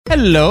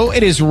Hello,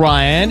 it is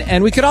Ryan,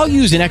 and we could all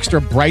use an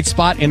extra bright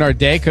spot in our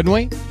day, couldn't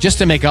we? Just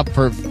to make up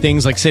for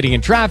things like sitting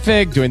in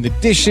traffic, doing the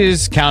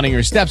dishes, counting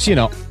your steps,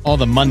 all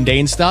the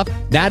mundane stuff.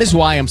 That is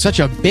why I'm such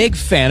a big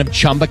fan of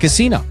Chumba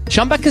Casino.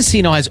 Chumba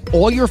Casino has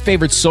all your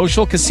favorite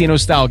social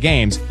casino-style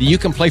games that you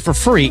can play for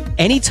free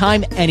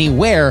anytime,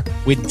 anywhere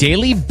with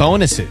daily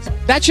bonuses.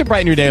 That should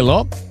brighten your day a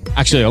little.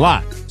 Actually, a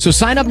lot. So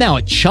sign up now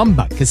at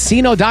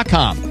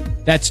ChumbaCasino.com.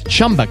 That's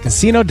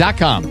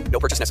ChumbaCasino.com. No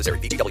purchase necessary.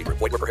 VGW Group.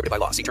 Void where prohibited by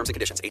law. See terms and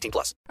conditions.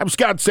 18+. I'm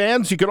Scott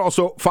Sands. You can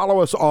also follow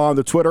us on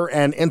the Twitter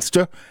and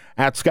Insta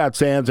at Scott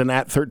Sands and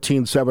at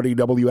 1370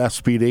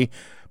 WSPD.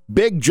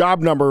 Big job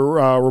number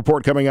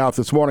report coming out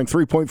this morning.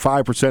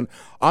 3.5%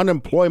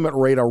 unemployment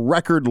rate, a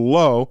record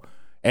low,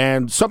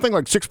 and something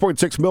like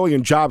 6.6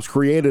 million jobs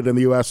created in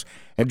the U.S.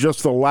 in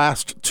just the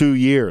last 2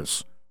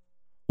 years.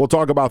 We'll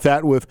talk about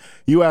that with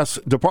U.S.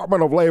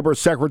 Department of Labor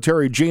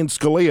Secretary Gene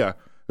Scalia,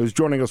 who's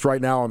joining us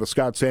right now on the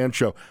Scott Sands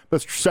Show.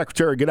 Mr.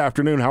 Secretary, good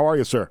afternoon. How are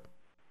you, sir?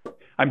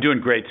 I'm doing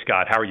great,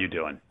 Scott. How are you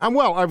doing? I'm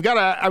well. I've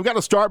got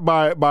to start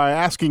by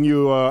asking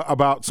you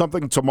about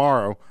something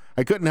tomorrow.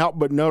 I couldn't help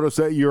but notice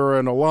that you're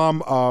an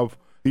alum of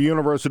the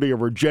University of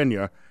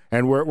Virginia,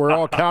 and we're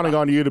all counting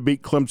on you to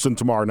beat Clemson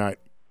tomorrow night.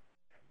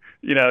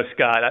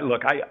 Scott,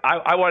 look,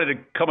 I wanted to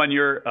come on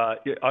your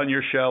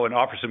show and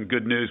offer some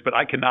good news, but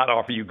I cannot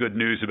offer you good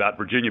news about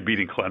Virginia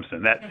beating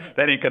Clemson.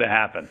 That ain't going to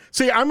happen.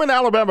 See, I'm an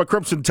Alabama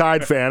Crimson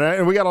Tide fan,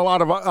 and we got a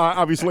lot of,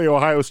 obviously,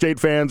 Ohio State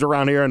fans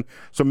around here and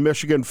some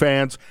Michigan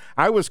fans.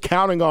 I was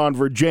counting on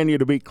Virginia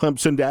to beat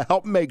Clemson to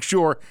help make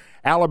sure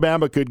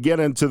Alabama could get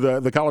into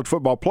the college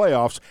football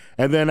playoffs,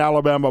 and then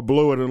Alabama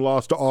blew it and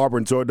lost to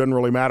Auburn, so it doesn't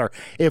really matter.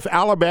 If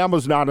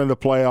Alabama's not in the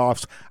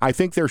playoffs, I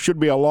think there should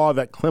be a law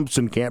that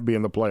Clemson can't be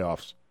in the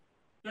playoffs.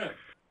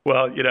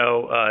 Well,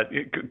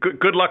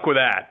 good luck with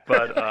that.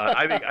 But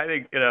I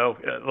think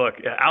look,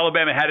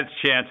 Alabama had its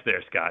chance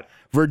there, Scott.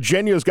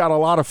 Virginia's got a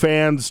lot of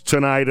fans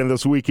tonight and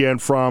this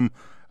weekend from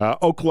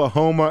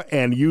Oklahoma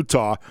and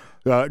Utah,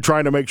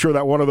 trying to make sure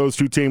that one of those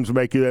two teams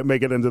make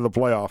it into the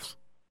playoffs.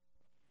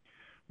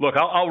 Look,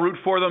 I'll root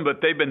for them,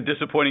 but they've been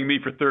disappointing me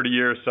for 30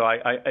 years, so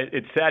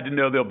it's sad to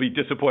know there'll be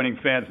disappointing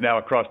fans now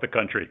across the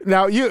country.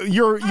 Now,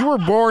 you were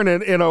born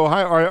in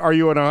Ohio. Are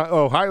you an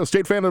Ohio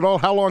State fan at all?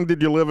 How long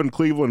did you live in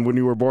Cleveland when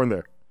you were born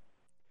there?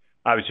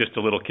 I was just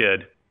a little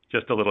kid.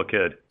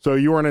 So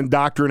you weren't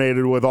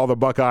indoctrinated with all the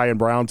Buckeye and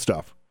Brown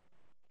stuff?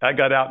 I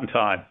got out in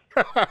time.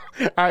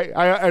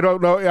 I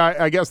don't know.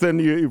 I guess then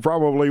you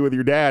probably, with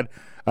your dad,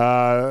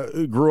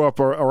 grew up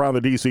around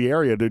the D.C.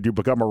 area. Did you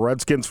become a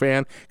Redskins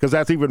fan? Because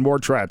that's even more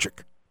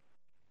tragic.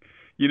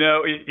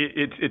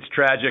 It's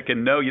tragic.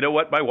 And no, you know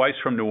what? My wife's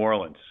from New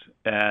Orleans.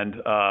 And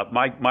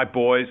my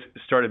boys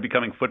started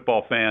becoming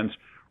football fans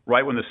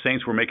right when the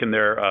Saints were making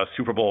their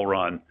Super Bowl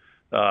run,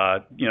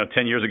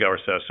 10 years ago or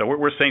so. So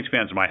we're Saints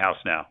fans in my house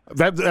now.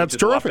 That's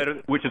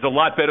terrific. Which is a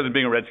lot better than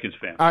being a Redskins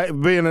fan.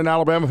 Being an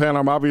Alabama fan,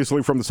 I'm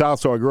obviously from the South,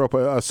 so I grew up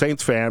a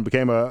Saints fan,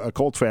 became a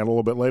Colts fan a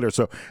little bit later.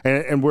 So,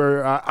 and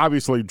we're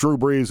obviously Drew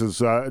Brees is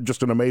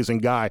just an amazing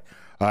guy,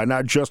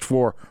 not just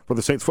for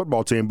the Saints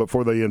football team, but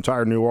for the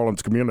entire New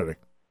Orleans community.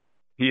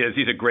 He is.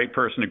 He's a great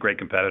person, a great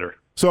competitor.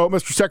 So,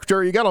 Mr.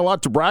 Secretary, you got a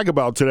lot to brag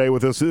about today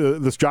with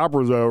this job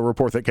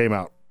report that came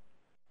out.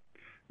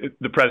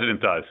 The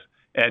president does.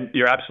 And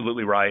you're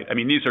absolutely right. I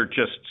mean, these are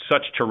just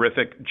such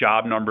terrific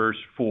job numbers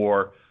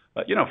for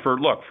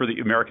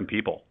the American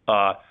people.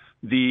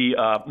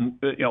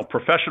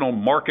 Professional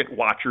market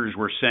watchers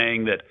were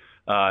saying that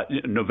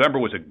November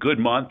was a good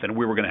month and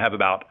we were going to have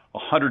about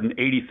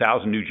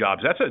 180,000 new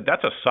jobs.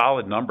 That's a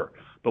solid number,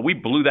 but we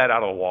blew that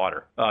out of the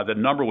water. The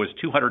number was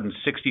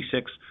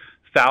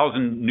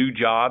 266,000 new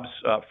jobs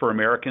for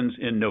Americans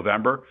in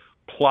November,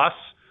 plus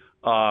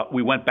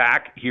we went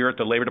back here at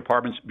the Labor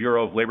Department's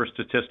Bureau of Labor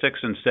Statistics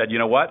and said, you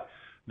know what?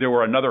 There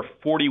were another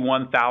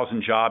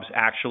 41,000 jobs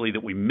actually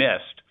that we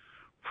missed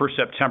for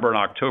September and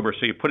October.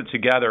 So you put it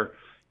together,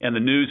 and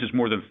the news is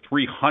more than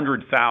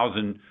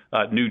 300,000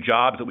 new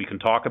jobs that we can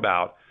talk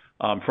about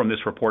from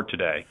this report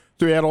today.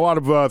 So you had a lot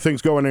of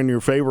things going in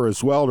your favor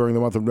as well during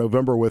the month of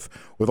November with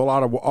a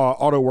lot of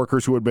auto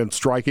workers who had been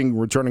striking,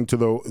 returning to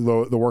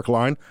the work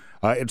line.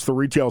 It's the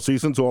retail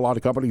season, so a lot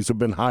of companies have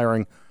been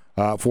hiring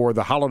for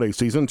the holiday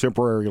season,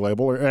 temporary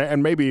labor,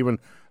 and maybe even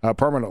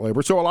permanent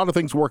labor. So a lot of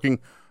things working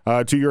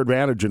to your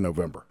advantage in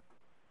November.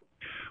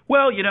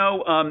 Well,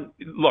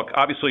 look,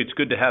 obviously it's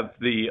good to have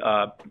the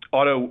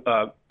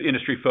auto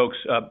industry folks,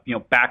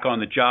 back on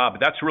the job.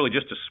 But that's really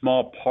just a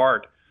small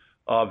part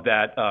of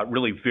that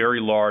really very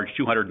large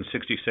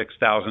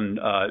 266,000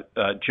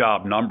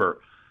 job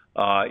number.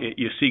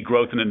 You see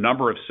growth in a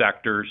number of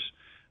sectors.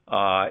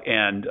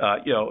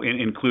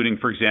 Including,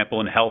 for example,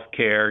 in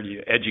healthcare,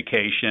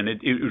 education.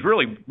 It was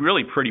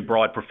really pretty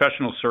broad.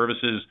 Professional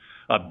services,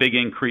 big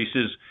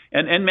increases,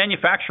 and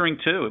manufacturing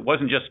too. It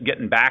wasn't just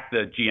getting back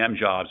the GM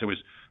jobs.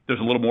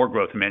 There's a little more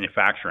growth in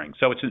manufacturing.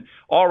 So it's an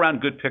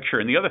all-around good picture.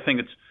 And the other thing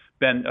that's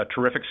been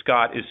terrific,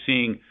 Scott, is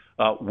seeing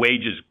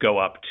wages go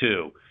up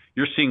too.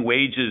 You're seeing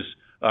wages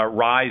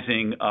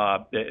rising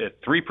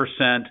at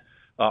 3%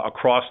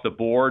 across the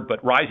board,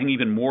 but rising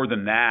even more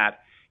than that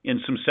in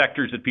some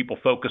sectors that people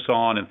focus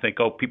on and think,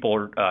 oh, people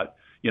are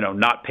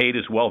not paid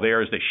as well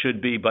there as they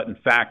should be. But in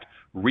fact,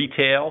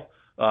 retail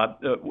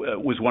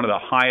was one of the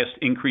highest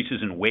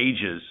increases in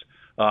wages.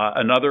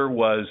 Another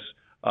was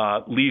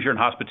leisure and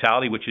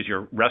hospitality, which is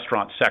your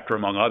restaurant sector,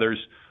 among others.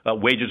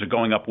 Wages are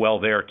going up well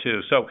there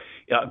too. So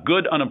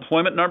good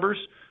unemployment numbers,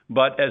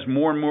 but as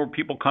more and more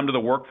people come to the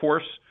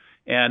workforce,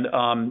 and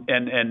then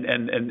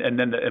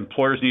the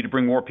employers need to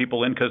bring more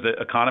people in because the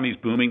economy is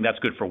booming, that's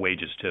good for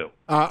wages too.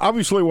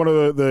 Obviously, one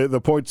of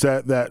the points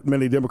that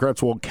many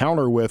Democrats will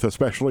counter with,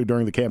 especially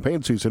during the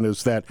campaign season,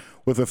 is that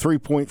with a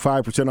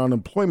 3.5%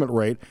 unemployment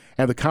rate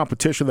and the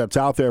competition that's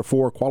out there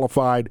for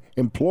qualified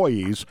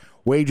employees,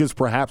 wages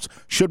perhaps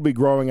should be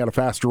growing at a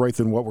faster rate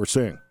than what we're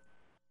seeing.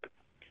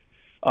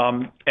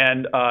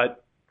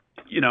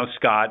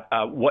 Scott,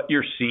 what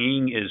you're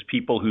seeing is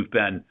people who've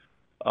been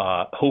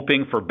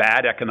hoping for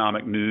bad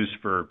economic news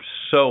for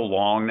so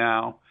long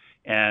now.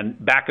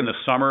 And back in the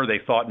summer, they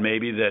thought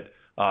maybe that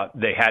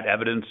they had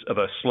evidence of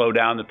a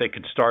slowdown that they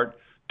could start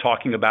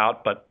talking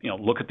about. But,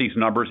 look at these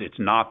numbers. It's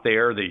not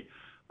there. The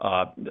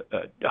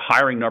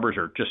hiring numbers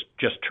are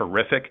just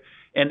terrific.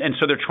 And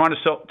so they're trying to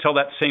tell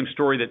that same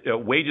story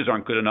that wages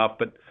aren't good enough.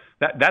 But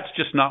that's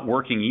just not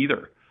working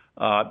either.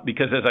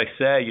 Because, as I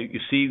say,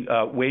 you see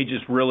wages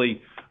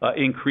really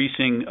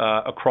increasing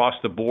across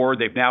the board.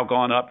 They've now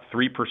gone up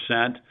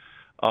 3%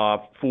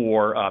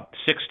 for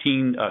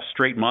 16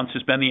 straight months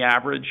has been the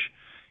average.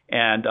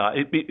 And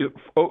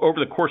over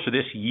the course of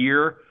this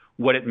year,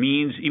 what it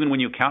means, even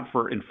when you account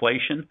for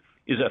inflation,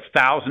 is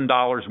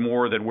 $1,000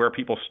 more than where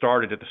people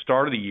started at the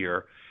start of the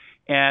year.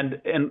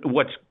 And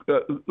what's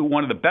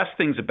one of the best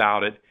things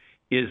about it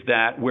is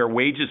that where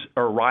wages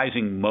are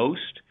rising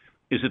most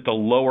is at the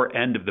lower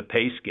end of the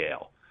pay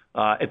scale.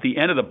 At the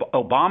end of the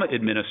Obama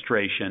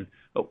administration,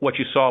 what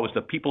you saw was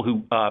the people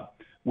who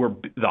were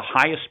the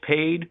highest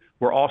paid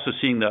were also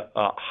seeing the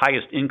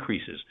highest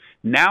increases.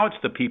 Now it's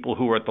the people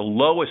who are at the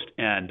lowest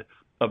end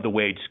of the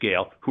wage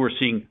scale who are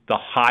seeing the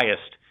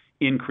highest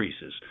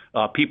increases.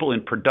 People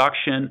in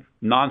production,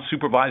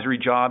 non-supervisory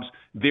jobs,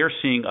 they're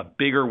seeing a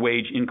bigger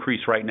wage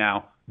increase right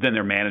now than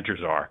their managers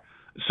are.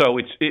 So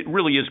it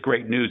really is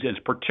great news. It's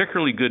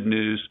particularly good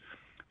news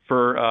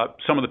for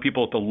some of the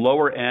people at the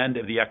lower end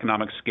of the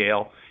economic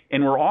scale.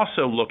 And we're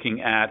also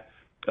looking at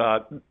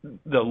the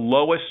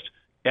lowest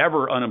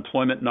ever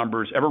unemployment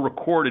numbers ever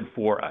recorded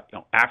for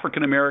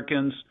African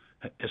Americans,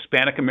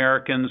 Hispanic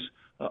Americans,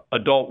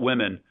 adult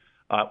women,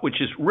 which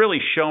is really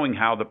showing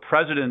how the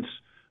president's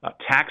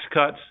tax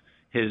cuts,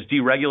 his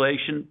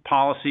deregulation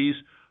policies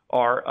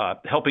are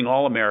helping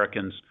all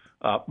Americans.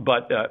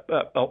 But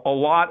a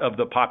lot of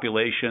the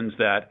populations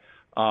that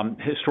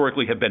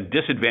historically have been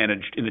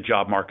disadvantaged in the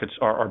job markets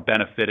are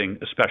benefiting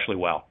especially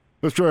well.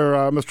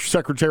 Mr.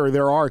 Secretary,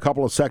 there are a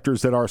couple of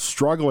sectors that are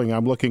struggling.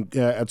 I'm looking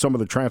at some of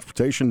the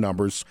transportation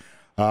numbers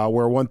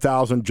where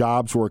 1,000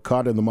 jobs were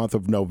cut in the month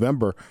of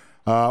November.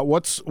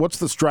 What's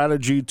the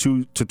strategy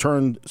to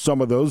turn some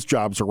of those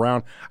jobs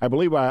around? I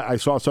believe I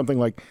saw something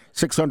like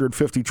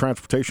 650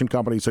 transportation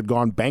companies had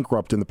gone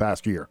bankrupt in the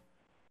past year.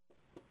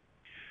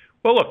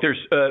 Well, look,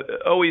 there's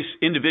always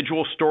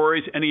individual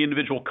stories. Any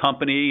individual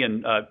company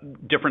and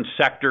different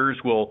sectors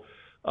will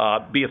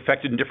be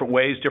affected in different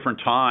ways, different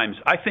times.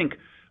 I think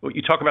when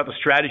you talk about the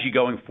strategy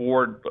going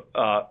forward,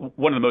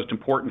 one of the most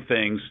important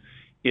things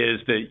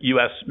is the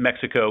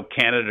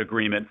U.S.-Mexico-Canada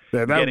agreement.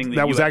 Yeah,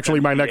 that was actually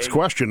my next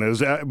question,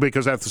 is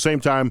because at the same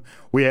time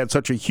we had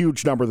such a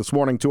huge number this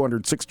morning,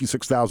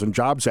 266,000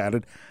 jobs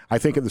added. I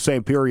think in the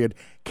same period,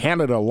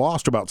 Canada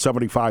lost about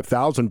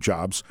 75,000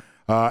 jobs.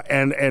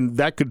 And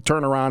that could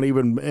turn around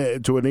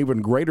even to an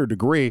even greater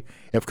degree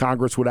if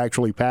Congress would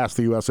actually pass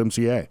the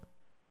USMCA.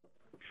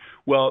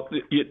 Well,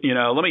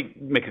 let me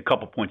make a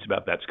couple points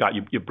about that, Scott.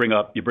 You bring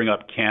up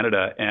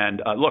Canada,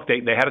 and look,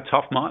 they had a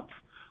tough month.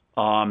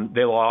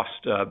 They lost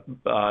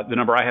the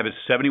number I have is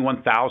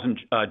 71,000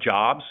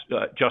 jobs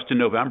just in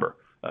November.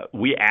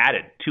 We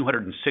added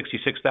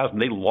 266,000.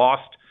 They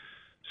lost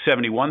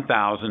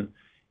 71,000,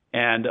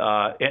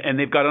 and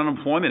they've got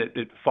unemployment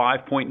at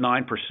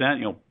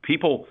 5.9%.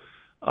 People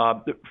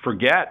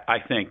forget, I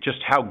think, just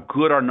how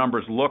good our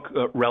numbers look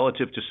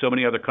relative to so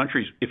many other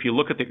countries. If you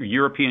look at the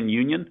European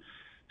Union,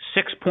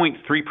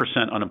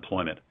 6.3%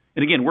 unemployment.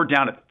 And again, we're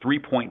down at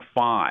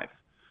 3.5.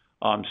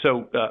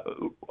 So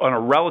on a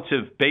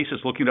relative basis,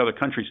 looking at other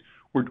countries,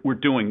 we're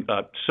doing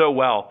so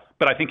well.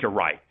 But I think you're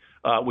right.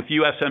 With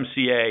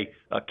USMCA,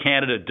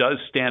 Canada does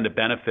stand to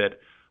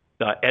benefit,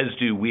 as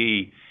do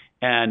we.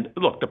 And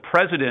look, the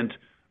president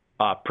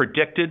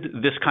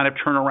predicted this kind of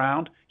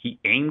turnaround. He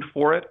aimed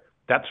for it.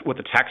 That's what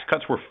the tax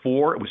cuts were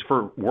for. It was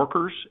for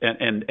workers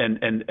and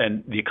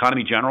the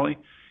economy generally.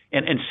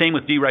 And same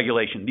with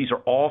deregulation. These are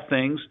all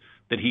things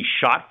that he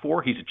shot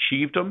for. He's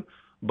achieved them,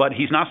 but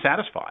he's not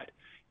satisfied.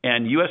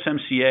 And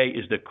USMCA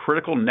is the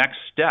critical next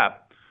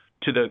step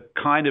to the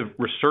kind of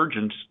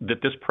resurgence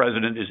that this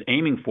president is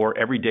aiming for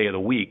every day of the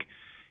week.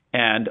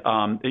 And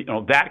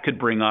that could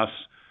bring us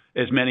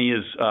as many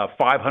as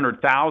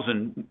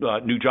 500,000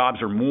 new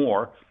jobs or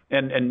more.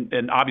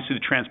 And obviously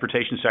the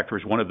transportation sector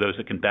is one of those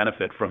that can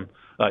benefit from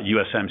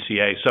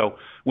USMCA. So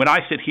when I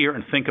sit here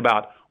and think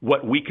about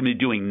what we can be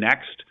doing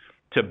next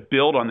to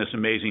build on this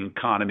amazing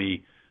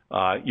economy,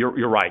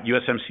 you're right.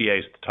 USMCA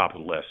is at the top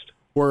of the list.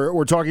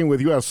 We're talking with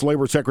U.S.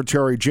 Labor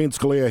Secretary Gene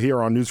Scalia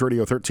here on News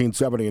Radio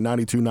 1370 and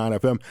 92.9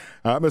 FM.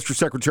 Mr.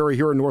 Secretary,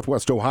 here in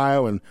Northwest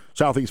Ohio and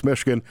Southeast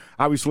Michigan,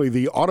 obviously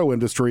the auto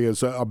industry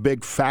is a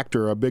big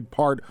factor, a big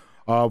part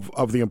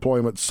of the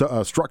employment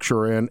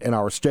structure in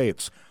our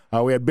states.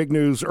 We had big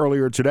news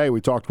earlier today. We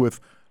talked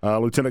with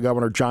Lieutenant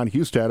Governor John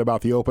Husted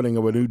about the opening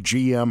of a new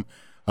GM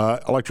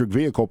electric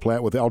vehicle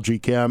plant with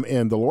LG Chem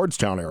in the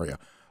Lordstown area.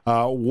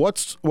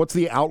 What's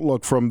the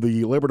outlook from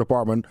the Labor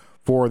Department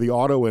for the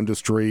auto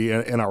industry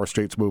in our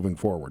states moving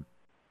forward?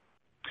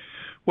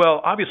 Well,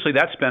 obviously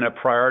that's been a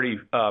priority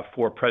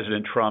for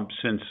President Trump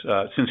since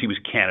he was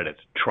candidate.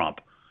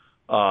 Trump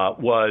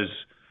was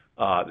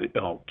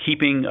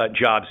keeping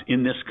jobs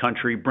in this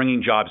country,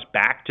 bringing jobs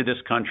back to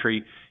this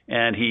country,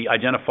 and he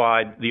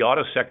identified the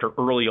auto sector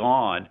early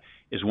on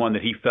as one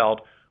that he felt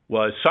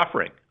was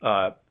suffering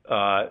as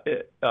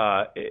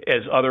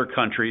other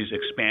countries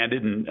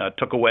expanded and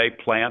took away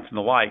plants and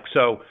the like.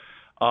 So,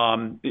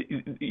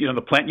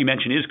 the plant you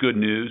mentioned is good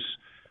news,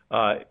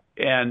 but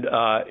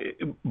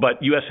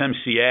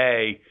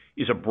USMCA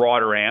is a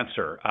broader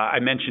answer. I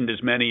mentioned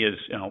as many as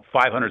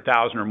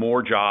 500,000 or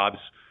more jobs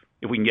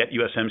if we can get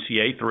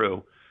USMCA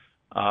through.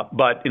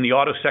 But in the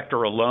auto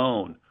sector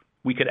alone,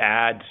 we could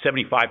add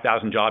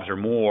 75,000 jobs or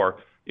more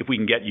if we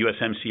can get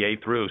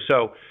USMCA through.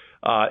 So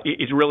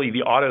it's really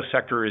the auto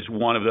sector is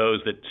one of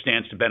those that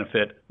stands to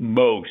benefit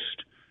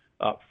most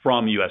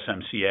from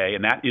USMCA,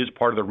 and that is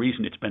part of the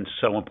reason it's been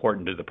so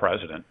important to the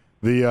president.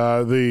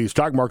 The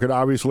stock market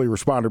obviously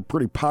responded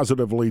pretty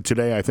positively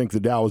today. I think the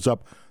Dow is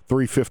up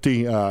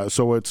 350,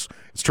 so it's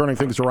turning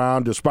things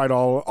around despite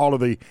all of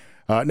the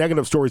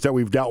negative stories that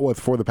we've dealt with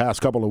for the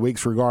past couple of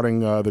weeks regarding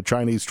the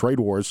Chinese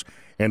trade wars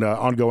and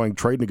ongoing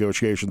trade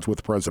negotiations with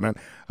the president.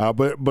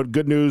 But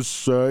good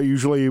news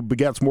usually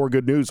begets more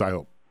good news, I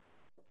hope.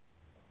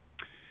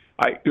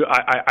 I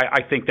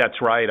think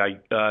that's right. I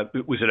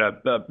was at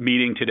a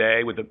meeting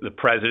today with the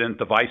president,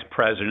 the vice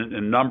president,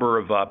 and a number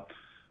of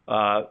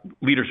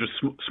leaders of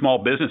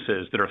small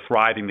businesses that are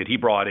thriving that he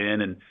brought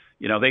in. And,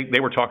 they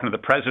were talking to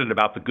the president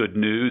about the good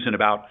news and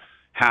about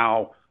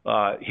how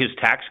his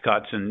tax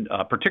cuts and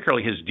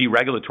particularly his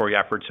deregulatory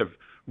efforts have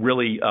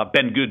really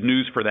been good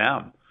news for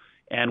them.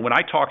 And when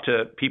I talk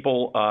to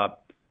people,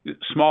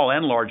 small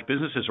and large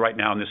businesses right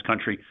now in this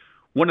country,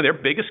 one of their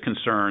biggest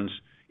concerns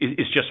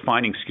is just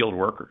finding skilled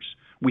workers.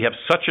 We have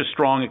such a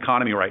strong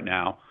economy right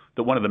now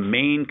that one of the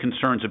main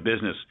concerns of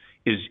business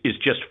is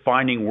just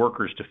finding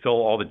workers to fill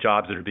all the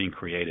jobs that are being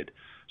created.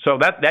 So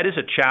that is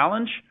a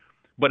challenge,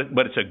 but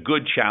it's a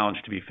good challenge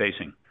to be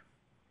facing.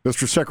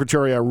 Mr.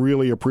 Secretary, I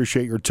really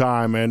appreciate your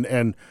time,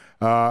 and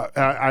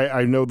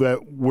I know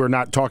that we're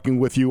not talking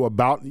with you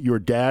about your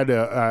dad.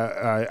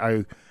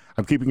 I'm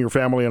keeping your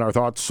family in our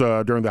thoughts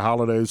during the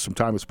holidays. Some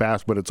time has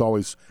passed, but it's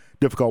always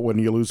difficult when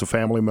you lose a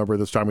family member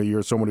this time of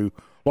year, someone who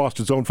lost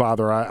his own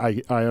father.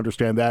 I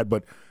understand that,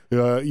 but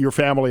your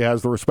family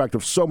has the respect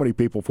of so many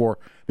people for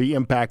the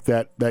impact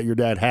that your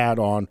dad had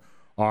on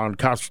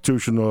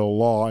constitutional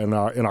law in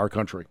our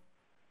country.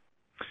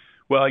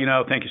 Well,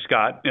 thank you,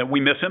 Scott. We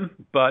miss him,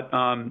 but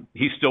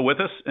he's still with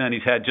us, and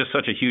he's had just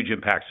such a huge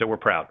impact, so we're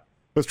proud.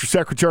 Mr.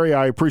 Secretary,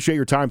 I appreciate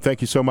your time.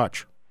 Thank you so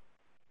much.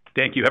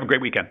 Thank you. Have a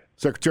great weekend.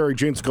 Secretary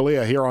Gene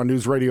Scalia here on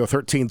News Radio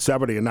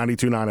 1370 and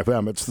 92.9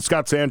 FM. It's the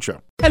Scott Sand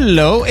Show.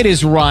 Hello, it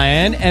is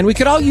Ryan, and we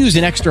could all use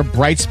an extra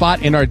bright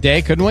spot in our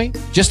day, couldn't we?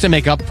 Just to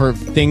make up for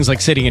things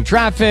like sitting in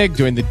traffic,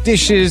 doing the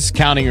dishes,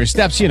 counting your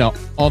steps,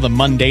 all the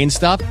mundane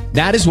stuff.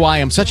 That is why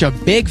I'm such a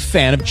big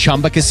fan of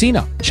Chumba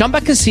Casino.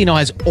 Chumba Casino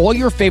has all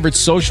your favorite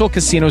social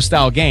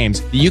casino-style games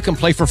that you can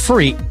play for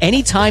free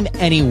anytime,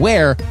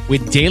 anywhere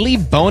with daily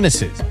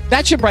bonuses.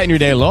 That should brighten your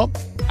day a little.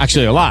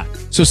 Actually, a lot.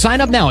 So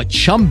sign up now at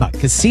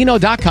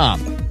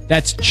ChumbaCasino.com.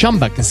 That's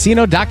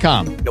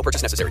ChumbaCasino.com. No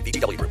purchase necessary.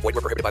 VGW Group. Void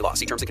where prohibited by law.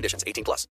 See terms and conditions. 18+.